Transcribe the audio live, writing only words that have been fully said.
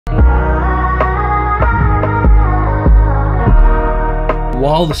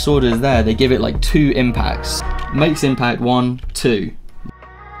while the sword is there, they give it like 2 impacts. Makes impact 1, 2.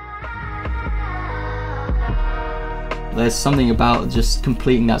 There's something about just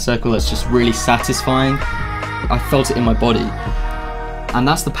completing that circle that's just really satisfying. I felt it in my body. And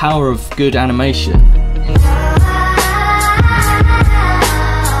that's the power of good animation.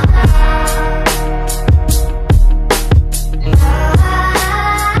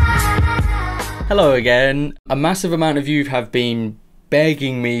 Hello again. A massive amount of you have been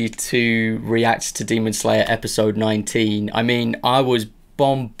begging me to react to Demon Slayer episode 19. I mean, I was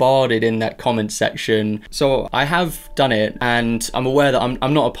bombarded in that comment section, so I have done it, and I'm aware that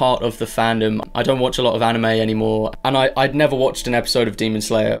I'm not a part of the fandom. I don't watch a lot of anime anymore, and I'd never watched an episode of Demon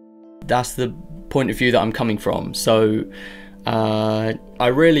Slayer. That's the point of view that I'm coming from, so I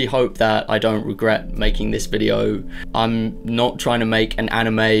really hope that I don't regret making this video. I'm not trying to make an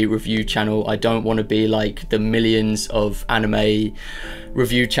anime review channel. I don't want to be like the millions of anime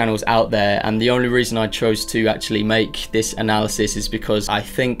review channels out there, and the only reason I chose to actually make this analysis is because I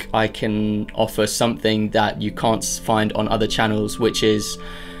think I can offer something that you can't find on other channels, which is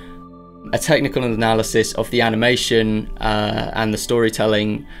a technical analysis of the animation and the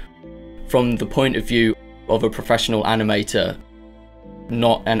storytelling from the point of view of a professional animator,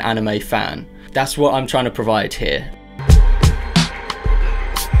 not an anime fan. That's what I'm trying to provide here.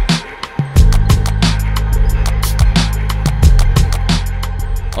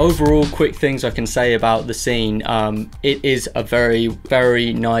 Overall, quick things I can say about the scene. It is a very,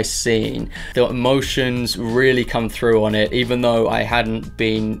 very nice scene. The emotions really come through on it. Even though I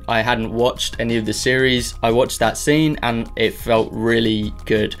hadn't watched any of the series, I watched that scene and it felt really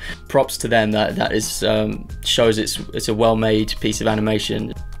good. Props to them. That is shows it's a well-made piece of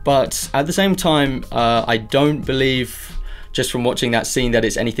animation. But at the same time, I don't believe, just from watching that scene, that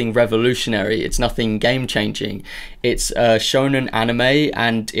it's anything revolutionary. It's nothing game-changing. It's a shonen anime,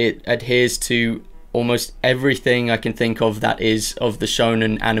 and it adheres to almost everything I can think of that is of the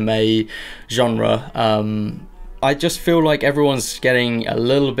shonen anime genre. I just feel like everyone's getting a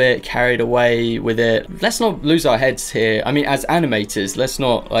little bit carried away with it. Let's not lose our heads here. I mean, as animators, let's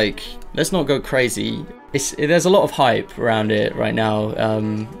not go crazy. There's a lot of hype around it right now.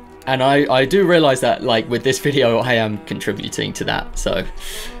 And I do realize that, like, with this video I am contributing to that, so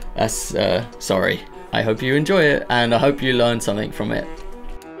that's sorry. I hope you enjoy it, and I hope you learn something from it.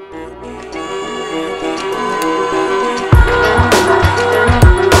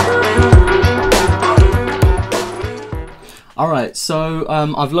 Alright, so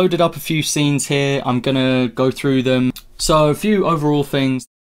I've loaded up a few scenes here. I'm gonna go through them. So a few overall things.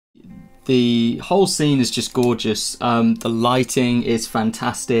 The whole scene is just gorgeous. The lighting is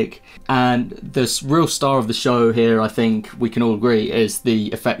fantastic, and the real star of the show here, I think we can all agree, is the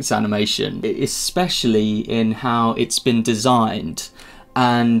effects animation, especially in how it's been designed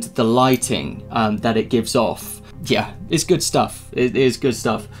and the lighting that it gives off. Yeah, it's good stuff. It is good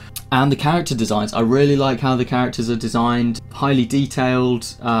stuff. And the character designs, I really like how the characters are designed. Highly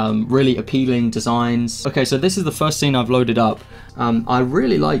detailed, really appealing designs. Okay, so this is the first scene I've loaded up. I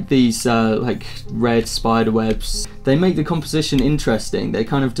really like these like red spider webs. They make the composition interesting. They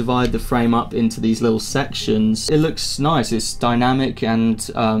kind of divide the frame up into these little sections. It looks nice, it's dynamic, and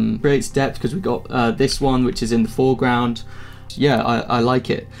creates depth, because we've got this one which is in the foreground. Yeah, I like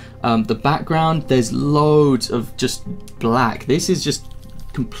it. The background, there's loads of just black. This is just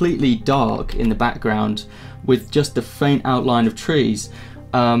completely dark in the background with just a faint outline of trees,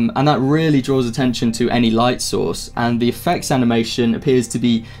 and that really draws attention to any light source, and the effects animation appears to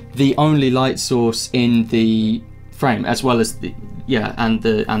be the only light source in the frame, as well as the and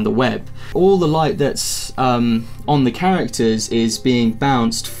the web. All the light that's on the characters is being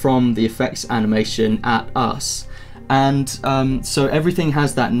bounced from the effects animation at us. And so everything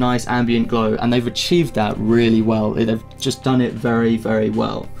has that nice ambient glow, and they've achieved that really well. They've just done it very, very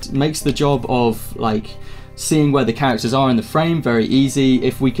well. It makes the job of like seeing where the characters are in the frame very easy.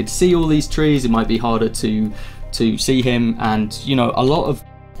 If we could see all these trees, it might be harder to see him. And you know, a lot of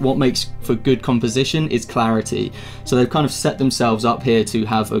what makes for good composition is clarity. So they've kind of set themselves up here to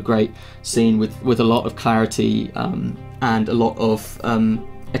have a great scene with a lot of clarity and a lot of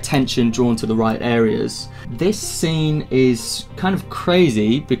attention drawn to the right areas. This scene is kind of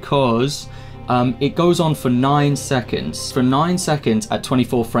crazy because it goes on for 9 seconds. For 9 seconds at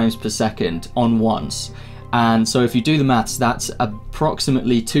 24 frames per second on once. And so if you do the maths, that's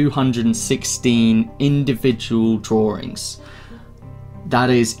approximately 216 individual drawings. That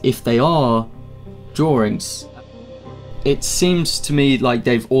is, if they are drawings. It seems to me like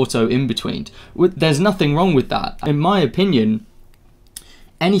they've auto-in-betweened. There's nothing wrong with that. In my opinion,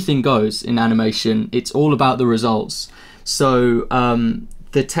 anything goes in animation. It's all about the results. So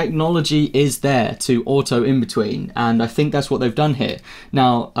the technology is there to auto in between, and I think that's what they've done here.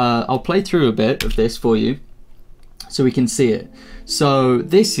 Now I'll play through a bit of this for you so we can see it. So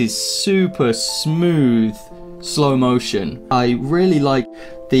this is super smooth slow motion. I really like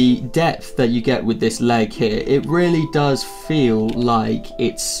the depth that you get with this leg here. It really does feel like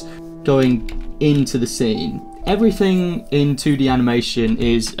it's going into the scene. Everything in 2D animation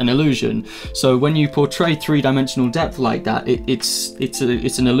is an illusion, so when you portray three-dimensional depth like that, it's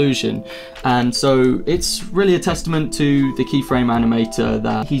an illusion. And so it's really a testament to the keyframe animator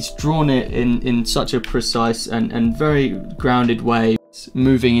that he's drawn it in such a precise and very grounded way,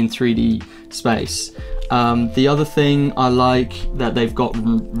 moving in 3D space. The other thing I like that they've got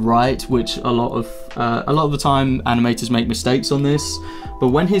right, which a lot of the time animators make mistakes on this, but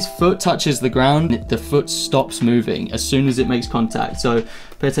when his foot touches the ground, the foot stops moving as soon as it makes contact. So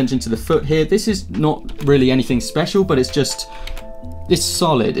pay attention to the foot here. This is not really anything special, but it's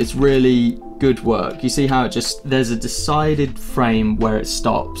solid. It's really good work. You see how there's a decided frame where it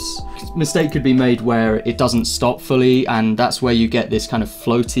stops. Mistake could be made where it doesn't stop fully, and that's where you get this kind of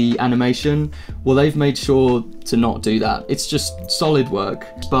floaty animation. Well, they've made sure to not do that. It's just solid work.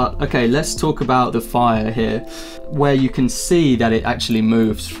 But okay, let's talk about the fire here, where you can see that it actually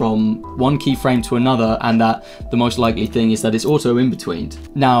moves from one keyframe to another, and that the most likely thing is that it's auto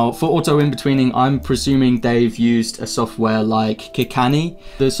in-betweened. Now, for auto in-betweening, I'm presuming they've used a software like Canipa.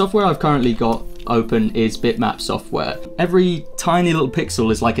 The software I've currently got open is bitmap software. Every tiny little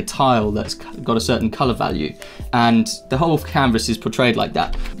pixel is like a tile that's got a certain color value, and the whole canvas is portrayed like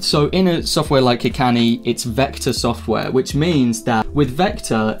that. So in a software like Canipa, it's vector software, which means that with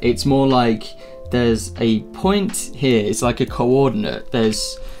vector, it's more like there's a point here, it's like a coordinate,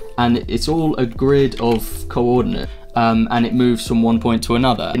 and it's all a grid of coordinate, and it moves from one point to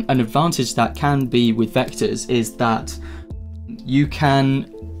another. An advantage that can be with vectors is that you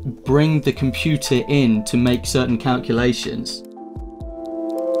can bring the computer in to make certain calculations.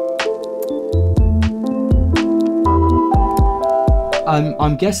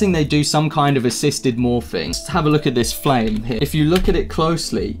 I'm guessing they do some kind of assisted morphing. Let's have a look at this flame here. If you look at it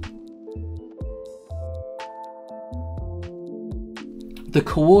closely, the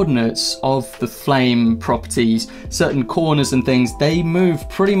coordinates of the flame properties, certain corners and things, they move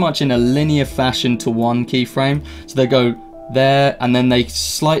pretty much in a linear fashion to one keyframe. So they go there, and then they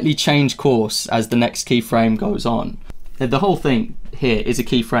slightly change course as the next keyframe goes on. The whole thing here is a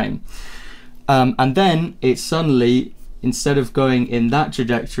keyframe. And then it suddenly, instead of going in that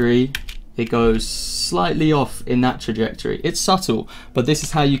trajectory, it goes slightly off in that trajectory. It's subtle, but this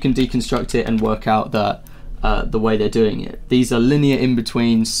is how you can deconstruct it and work out that the way they're doing it. These are linear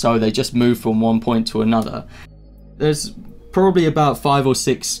in-betweens, so they just move from one point to another. There's probably about 5 or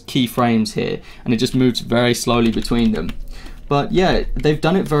 6 keyframes here, and it just moves very slowly between them. But yeah, they've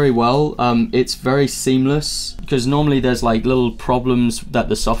done it very well. It's very seamless, because normally there's like little problems that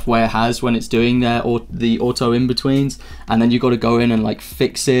the software has when it's doing the auto in-betweens, and then you've got to go in and like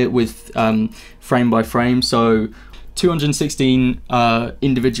fix it with frame by frame. So 216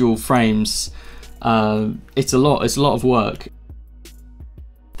 individual frames, it's a lot of work.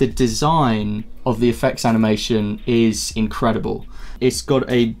 The design of the effects animation is incredible. It's got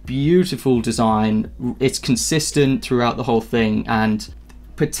a beautiful design, it's consistent throughout the whole thing, and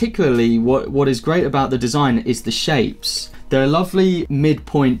particularly what is great about the design is the shapes. They're a lovely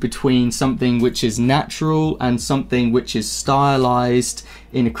midpoint between something which is natural and something which is stylized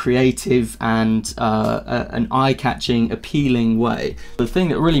in a creative and an eye-catching, appealing way. The thing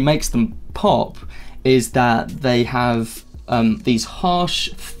that really makes them pop is that they have these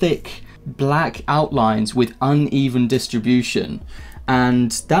harsh, thick, black outlines with uneven distribution.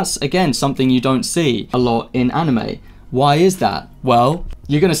 And that's, again, something you don't see a lot in anime. Why is that? Well,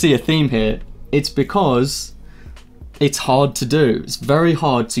 you're going to see a theme here. It's because it's hard to do. It's very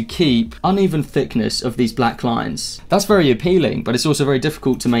hard to keep uneven thickness of these black lines. That's very appealing, but it's also very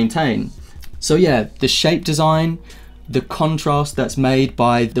difficult to maintain. So yeah, the shape design, the contrast that's made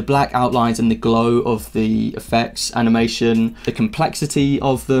by the black outlines and the glow of the effects animation, the complexity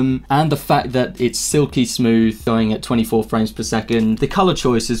of them, and the fact that it's silky smooth, going at 24 frames per second. The color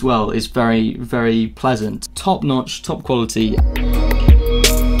choice as well is very, very pleasant. Top notch, top quality.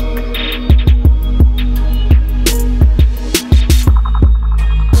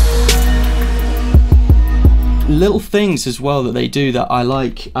 Little things as well that they do that I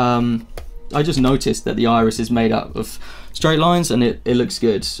like. I just noticed that the iris is made up of straight lines, and it looks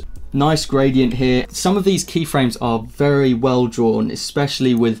good. Nice gradient here. Some of these keyframes are very well drawn,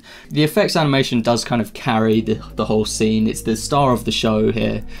 especially with the effects animation does kind of carry the whole scene. It's the star of the show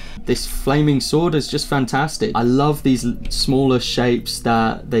here. This flaming sword is just fantastic. I love these smaller shapes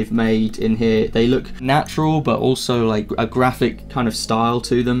that they've made in here. They look natural, but also like a graphic kind of style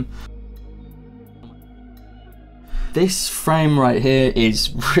to them. This frame right here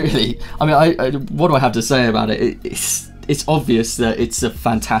is really, I mean, what do I have to say about it? It's obvious that it's a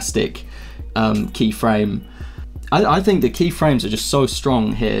fantastic keyframe. I think the keyframes are just so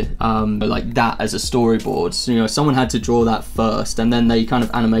strong here, like that as a storyboard. So, you know, someone had to draw that first and then they kind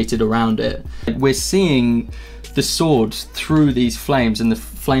of animated around it. We're seeing the sword through these flames, and the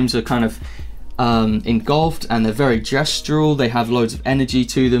flames are kind of engulfed, and they're very gestural. They have loads of energy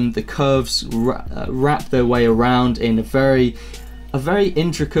to them. The curves wrap their way around in a very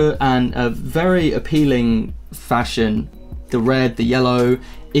intricate and a very appealing fashion. The red, the yellow,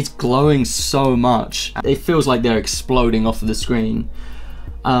 it's glowing so much. It feels like they're exploding off of the screen.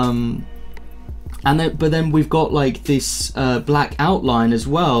 But then we've got like this black outline as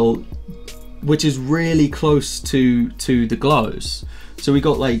well, which is really close to the glows. So we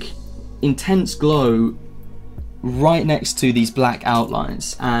got like intense glow right next to these black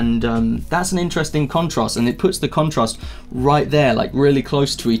outlines, and that's an interesting contrast, and it puts the contrast right there, like really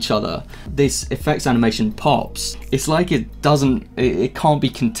close to each other. This effects animation pops. It's like it can't be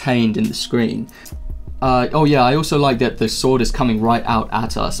contained in the screen. Oh yeah, I also like that the sword is coming right out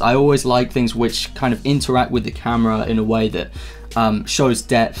at us. I always like things which kind of interact with the camera in a way that shows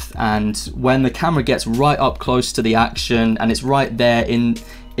depth, and when the camera gets right up close to the action and it's right there in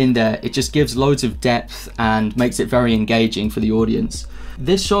there, it just gives loads of depth and makes it very engaging for the audience.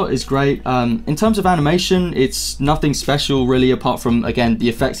 This shot is great. In terms of animation, it's nothing special really, apart from, again, the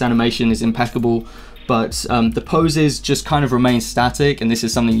effects animation is impeccable, but the poses just kind of remain static, and this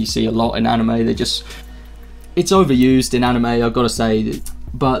is something you see a lot in anime. It's overused in anime, I've got to say,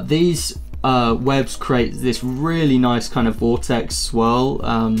 but these webs create this really nice kind of vortex swirl.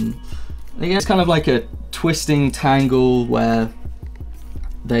 Again, it's kind of like a twisting tangle where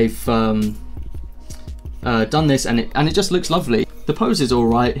they've done this, and it just looks lovely. The pose is all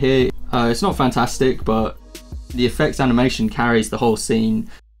right here. It's not fantastic, but the effects animation carries the whole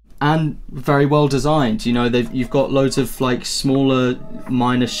scene, and very well designed. You know, you've got loads of like smaller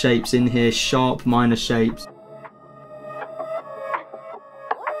minor shapes in here, sharp minor shapes.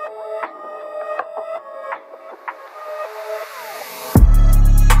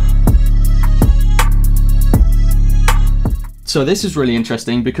 So this is really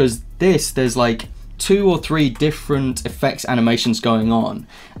interesting because there's like 2 or 3 different effects animations going on,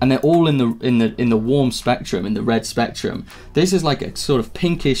 and they're all in the warm spectrum, in the red spectrum. This is like a sort of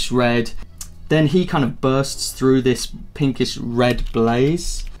pinkish red. Then he kind of bursts through this pinkish red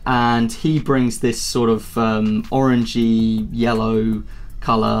blaze, and he brings this sort of orangey yellow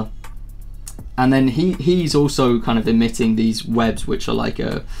color. And then he's also kind of emitting these webs, which are like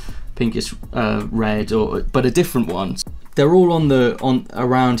a pinkish red, but a different one. They're all on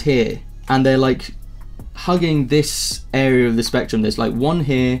around here, and they're like hugging this area of the spectrum. There's like one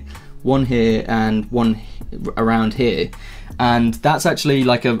here, and one around here, and that's actually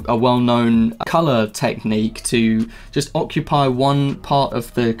like a well-known color technique to just occupy one part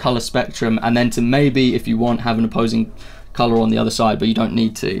of the color spectrum, and then to maybe, if you want, have an opposing color on the other side, but you don't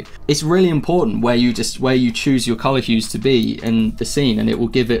need to. It's really important where you choose your color hues to be in the scene, and it will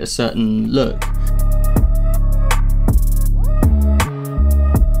give it a certain look.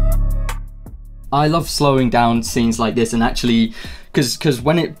 I love slowing down scenes like this, and actually, because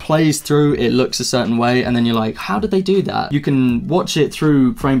when it plays through, it looks a certain way, and then you're like, how did they do that? You can watch it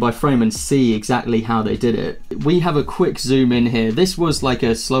through frame by frame and see exactly how they did it. We have a quick zoom in here. This was like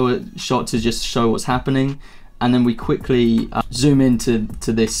a slower shot to just show what's happening, and then we quickly zoom into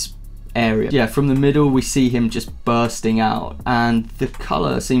this area. Yeah, from the middle we see him just bursting out, and the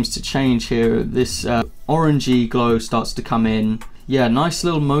color seems to change here. This orangey glow starts to come in. Yeah, nice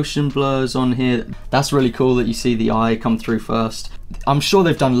little motion blurs on here. That's really cool that you see the eye come through first. I'm sure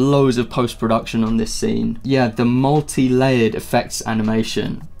they've done loads of post-production on this scene. Yeah, the multi-layered effects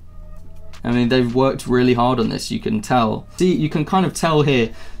animation. I mean, they've worked really hard on this, you can tell. See, you can kind of tell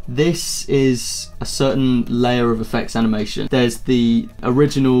here, this is a certain layer of effects animation. There's the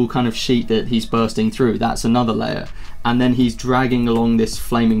original kind of sheet that he's bursting through, that's another layer. And then he's dragging along this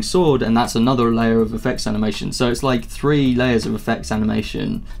flaming sword, and that's another layer of effects animation. So it's like 3 layers of effects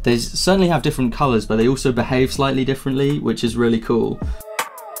animation. They certainly have different colors, but they also behave slightly differently, which is really cool.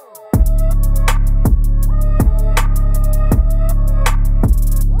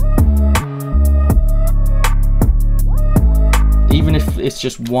 Even if it's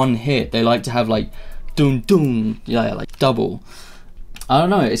just one hit. They like to have like dun dun, yeah, like double. I don't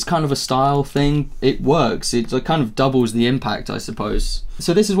know, it's kind of a style thing. It works, it kind of doubles the impact, I suppose.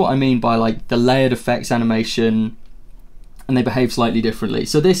 So this is what I mean by like the layered effects animation, and they behave slightly differently.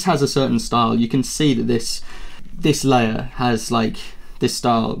 So this has a certain style. You can see that this layer has like this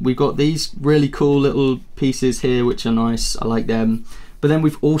style. We've got these really cool little pieces here which are nice, I like them. But then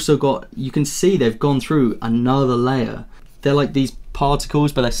we've also got, you can see they've gone through another layer. They're like these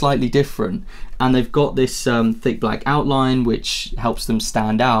particles, but they're slightly different, and they've got this thick black outline which helps them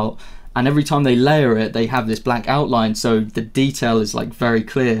stand out, and every time they layer it they have this black outline, so the detail is like very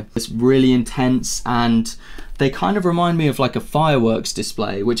clear. It's really intense, and they kind of remind me of like a fireworks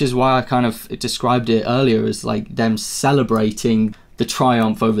display, which is why I kind of described it earlier as like them celebrating the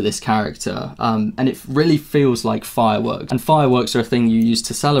triumph over this character, and it really feels like fireworks, and fireworks are a thing you use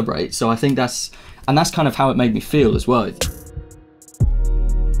to celebrate, so I think that's kind of how it made me feel as well.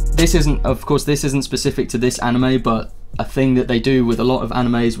 This isn't, of course, this isn't specific to this anime, but a thing that they do with a lot of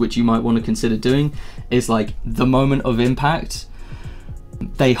animes which you might want to consider doing is like the moment of impact,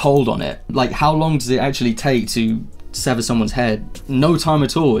 they hold on it. Like, how long does it actually take to sever someone's head? No time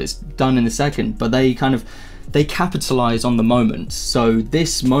at all, it's done in a second, but they capitalize on the moment. So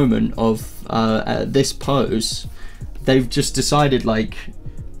this moment of this pose, they've just decided like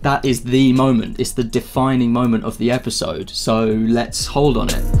that is the moment, it's the defining moment of the episode, so let's hold on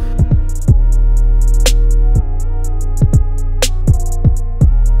it.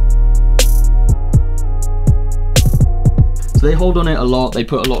 So they hold on it a lot, they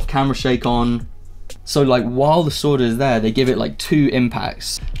put a lot of camera shake on. So like while the sword is there, they give it like 2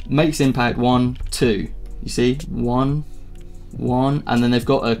 impacts. Makes impact 1, 2. You see, 1, 1, and then they've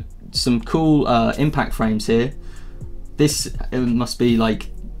got some cool impact frames here. This must be like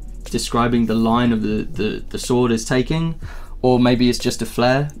describing the line of the sword is taking, or maybe it's just a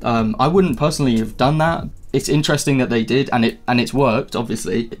flare. I wouldn't personally have done that. It's interesting that they did, and it's worked,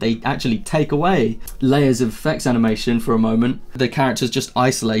 obviously. They actually take away layers of effects animation for a moment. The character's just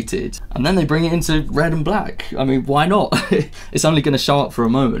isolated, and then they bring it into red and black. I mean, why not? It's only going to show up for a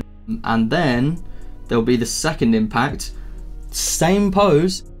moment. And then there'll be the second impact. Same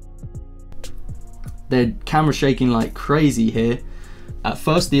pose. They're camera shaking like crazy here. At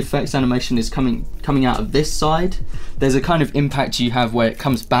first the effects animation is coming out of this side. There's a kind of impact you have where it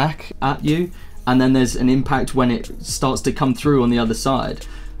comes back at you, and then there's an impact when it starts to come through on the other side.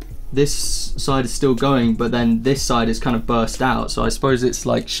 This side is still going, but then this side is kind of burst out, so I suppose it's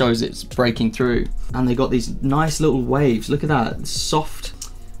like shows it's breaking through. And they got these nice little waves, look at that, soft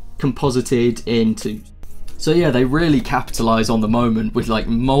composited into. So yeah, they really capitalize on the moment with like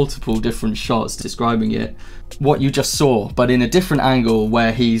multiple different shots describing it. What you just saw, but in a different angle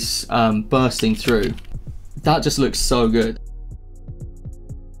where he's bursting through. That just looks so good.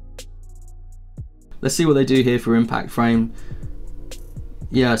 Let's see what they do here for impact frame.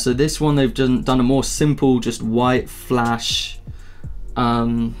 Yeah, so this one they've done a more simple, just white flash.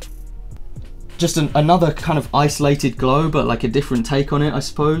 Just another kind of isolated glow, but like a different take on it, I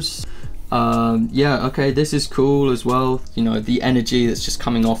suppose. Yeah, okay, this is cool as well. You know, the energy that's just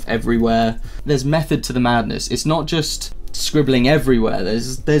coming off everywhere. There's method to the madness. It's not just scribbling everywhere.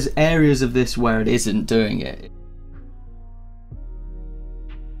 There's areas of this where it isn't doing it.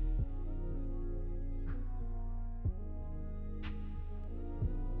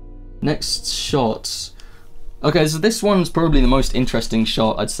 Next shot. Okay, so this one's probably the most interesting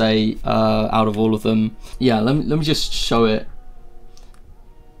shot, I'd say, out of all of them. Yeah, let me just show it.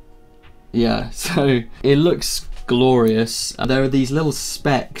 Yeah, so it looks glorious. There are these little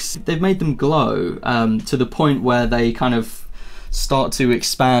specks. They've made them glow to the point where they kind of start to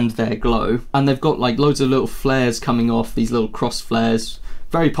expand their glow. And they've got like loads of little flares coming off, these little cross flares.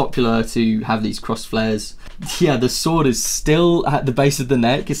 Very popular to have these cross flares. Yeah, the sword is still at the base of the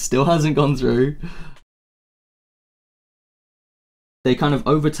neck. It still hasn't gone through. They kind of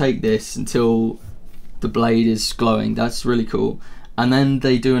overtake this until the blade is glowing. That's really cool. And then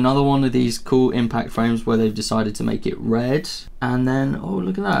they do another one of these cool impact frames where they've decided to make it red. And then, oh,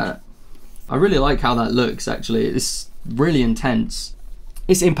 look at that. I really like how that looks, actually. It's really intense.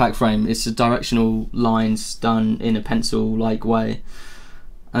 It's impact frame. It's the directional lines done in a pencil-like way.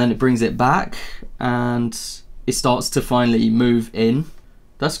 And then it brings it back and it starts to finally move in.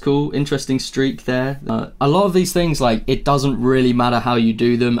 That's cool, interesting streak there. A lot of these things, like, it doesn't really matter how you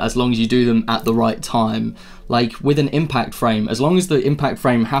do them as long as you do them at the right time. Like with an impact frame, as long as the impact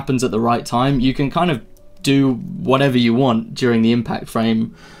frame happens at the right time, you can kind of do whatever you want during the impact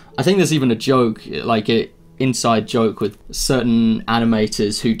frame. I think there's even a joke, like it inside joke with certain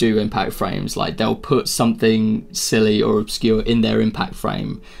animators who do impact frames. Like they'll put something silly or obscure in their impact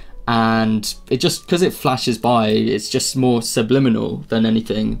frame, and it just, because it flashes by, it's just more subliminal than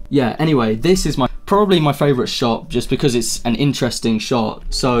anything. Yeah, anyway, this is probably my favorite shot, just because it's an interesting shot.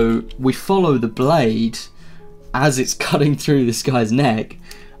 So we follow the blade as it's cutting through this guy's neck,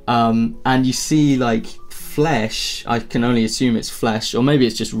 and you see like flesh. I can only assume it's flesh, or maybe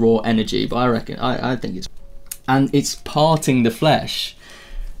it's just raw energy, but I think it's, and it's parting the flesh.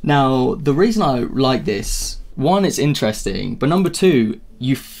 Now the reason I like this, one, it's interesting, but number two,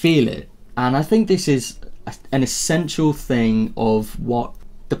 you feel it. And I think this is an essential thing of what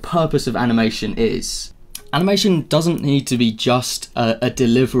the purpose of animation is. Animation doesn't need to be just a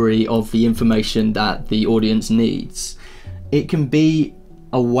delivery of the information that the audience needs. It can be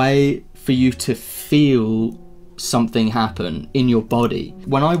a way for you to feel something happen in your body.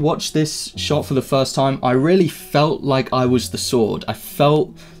 When I watched this shot for the first time, I really felt like I was the sword. I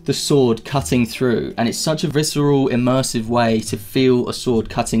felt the sword cutting through, and it's such a visceral, immersive way to feel a sword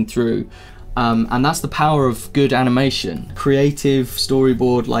cutting through. And that's the power of good animation. Creative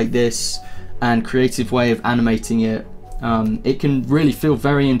storyboard like this and creative way of animating it, it can really feel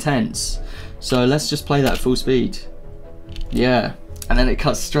very intense. So let's just play that full speed. Yeah, and then it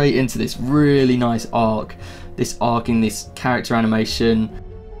cuts straight into this really nice arc, this arc in this character animation,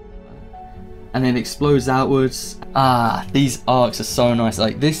 and then explodes outwards. These arcs are so nice.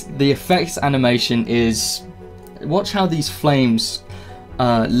 Like this, the effects animation is, watch how these flames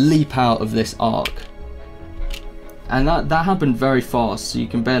leap out of this arc, and that happened very fast, so you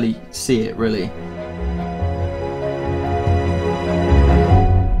can barely see it really.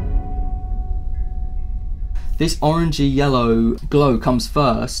 This orangey yellow glow comes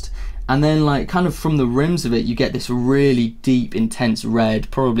first, and then like kind of from the rims of it you get this really deep intense red,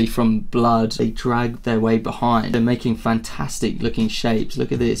 probably from blood. They drag their way behind. They're making fantastic looking shapes.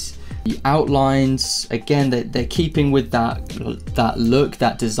 Look at this. The outlines, again, they're keeping with that look,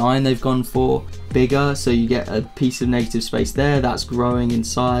 that design they've gone for. Bigger, so you get a piece of negative space there that's growing in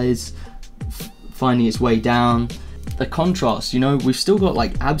size, finding its way down. The contrast, you know, we've still got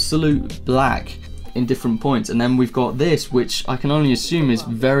like absolute black in different points, and then we've got this, which I can only assume is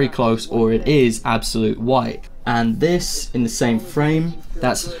very close, or it is absolute white. And this in the same frame,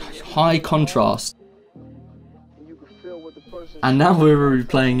 that's high contrast. And now we're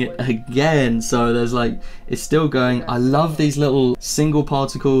replaying it again, so there's like, it's still going. I love these little single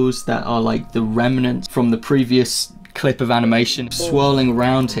particles that are like the remnants from the previous clip of animation swirling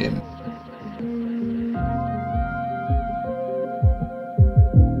around him.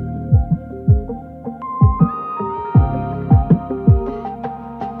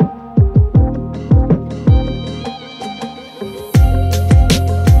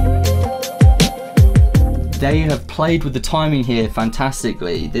 They have played with the timing here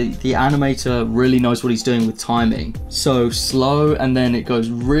fantastically. The animator really knows what he's doing with timing. So slow, and then it goes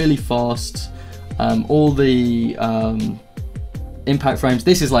really fast. All the impact frames.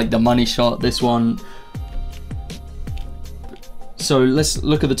 This is like the money shot, this one. So let's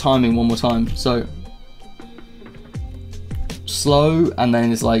look at the timing one more time. So slow, and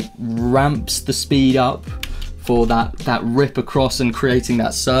then it's like ramps the speed up for that rip across and creating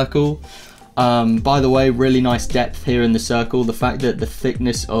that circle. By the way, really nice depth here in the circle. The fact that the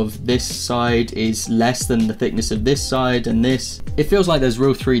thickness of this side is less than the thickness of this side and this, it feels like there's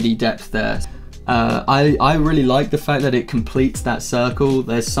real 3D depth there. I really like the fact that it completes that circle.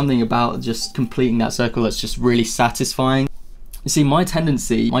 There's something about just completing that circle that's just really satisfying. You see, my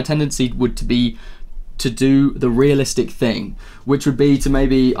tendency would be to do the realistic thing, which would be to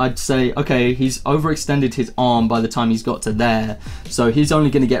maybe, I'd say, okay, he's overextended his arm by the time he's got to there, so he's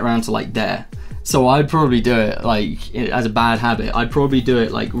only going to get around to like there. So I'd probably do it like, as a bad habit, I'd probably do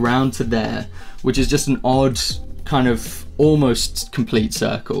it like round to there, which is just an odd kind of almost complete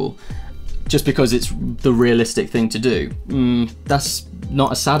circle, just because it's the realistic thing to do. That's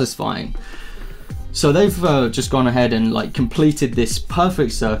not as satisfying. So they've just gone ahead and like completed this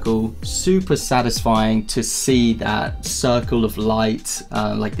perfect circle. Super satisfying to see that circle of light,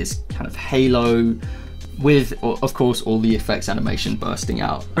 like this kind of halo, with of course all the effects animation bursting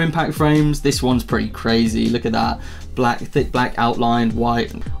out. Impact frames, this one's pretty crazy. Look at that, thick black outline,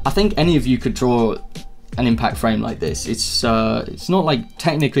 white. I think any of you could draw an impact frame like this. It's not like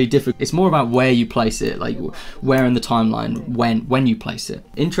technically difficult. It's more about where you place it, like where in the timeline, when you place it.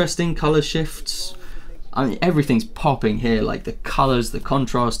 Interesting color shifts. I mean, everything's popping here, like the colors, the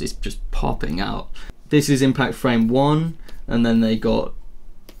contrast is just popping out. This is impact frame 1, and then they got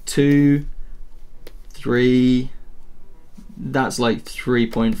 2, 3, that's like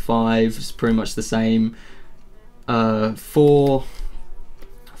 3.5, it's pretty much the same. 4,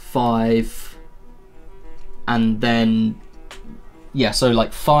 5, and then yeah, so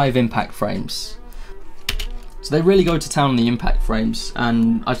like 5 impact frames. So they really go to town on the impact frames,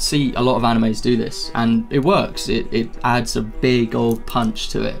 and I see a lot of animes do this, and it works. It adds a big old punch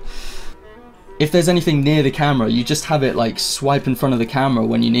to it. If there's anything near the camera, you just have it like swipe in front of the camera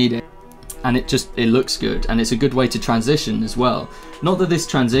when you need it, and it looks good, and it's a good way to transition as well. Not that this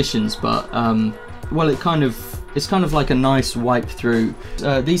transitions, but well, it's kind of like a nice wipe through.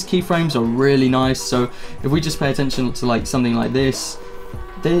 These keyframes are really nice, so if we just pay attention to like something like this,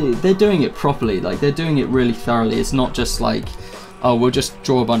 they're doing it properly, like they're doing it really thoroughly. It's not just like, oh, we'll just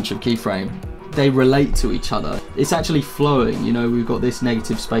draw a bunch of keyframe. They relate to each other. It's actually flowing, you know, we've got this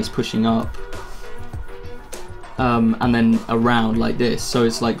negative space pushing up, and then around like this, so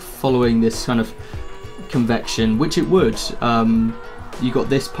it's like following this kind of convection, which it would. You got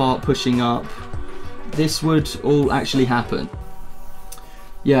this part pushing up, this would all actually happen.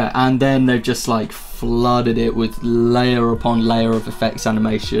 Yeah, and then they've just like flooded it with layer upon layer of effects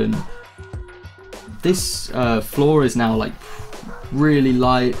animation. This floor is now like really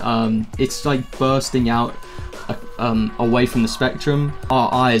light. It's like bursting out away from the spectrum.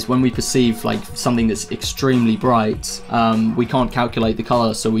 Our eyes, when we perceive like something that's extremely bright, we can't calculate the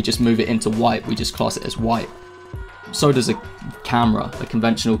color, so we just move it into white. We just class it as white. So does a camera, a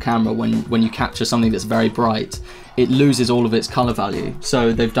conventional camera. When you capture something that's very bright, it loses all of its color value.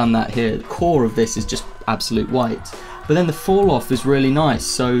 So they've done that here. The core of this is just absolute white, but then the fall off is really nice.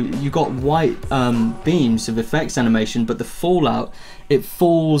 So you got white beams of effects animation, but the fallout, it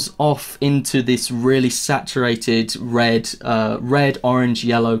falls off into this really saturated red, orange,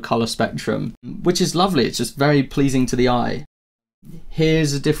 yellow color spectrum, which is lovely. It's just very pleasing to the eye.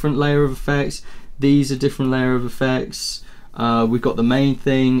 Here's a different layer of effects. These are different layer of effects. We've got the main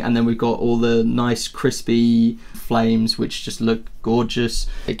thing, and then we've got all the nice crispy flames which just look gorgeous.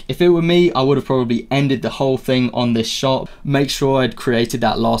 If it were me, I would have probably ended the whole thing on this shot, make sure I'd created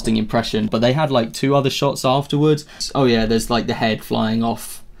that lasting impression. But they had like 2 other shots afterwards. Oh yeah, there's like the head flying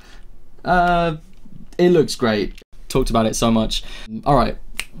off. It looks great. Talked about it so much. All right.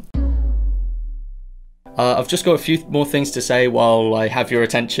 I've just got a few more things to say while I have your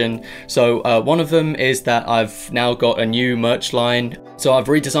attention. So one of them is that I've now got a new merch line. So I've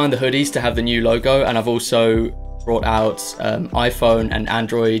redesigned the hoodies to have the new logo, and I've also brought out iPhone and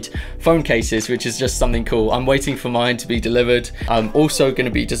Android phone cases, which is just something cool. I'm waiting for mine to be delivered. I'm also going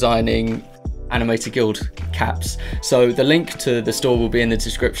to be designing Animator Guild caps, so the link to the store will be in the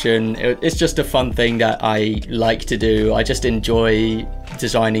description. It's just a fun thing that I like to do. I just enjoy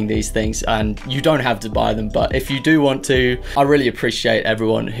designing these things, and you don't have to buy them, but if you do want to, I really appreciate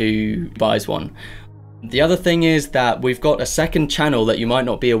everyone who buys one. The other thing is that we've got a second channel that you might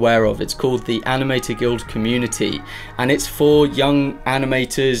not be aware of. It's called the Animator Guild Community, and it's for young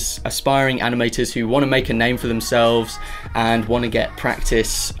animators, aspiring animators who want to make a name for themselves and want to get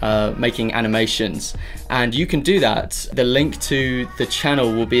practice making animations. And you can do that. The link to the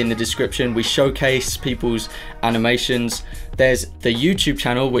channel will be in the description. We showcase people's animations. There's the YouTube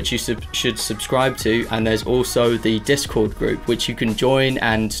channel, which you should subscribe to, and there's also the Discord group, which you can join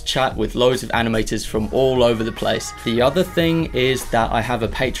and chat with loads of animators from all over the place. The other thing is that I have a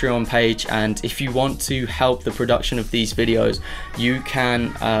Patreon page, and if you want to help the production of these videos, you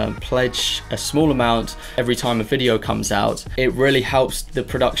can pledge a small amount every time a video comes out. It really helps the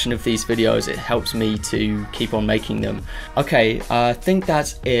production of these videos. It helps me to keep on making them. Okay, I think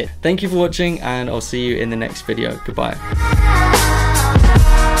that's it. Thank you for watching, and I'll see you in the next video. Goodbye.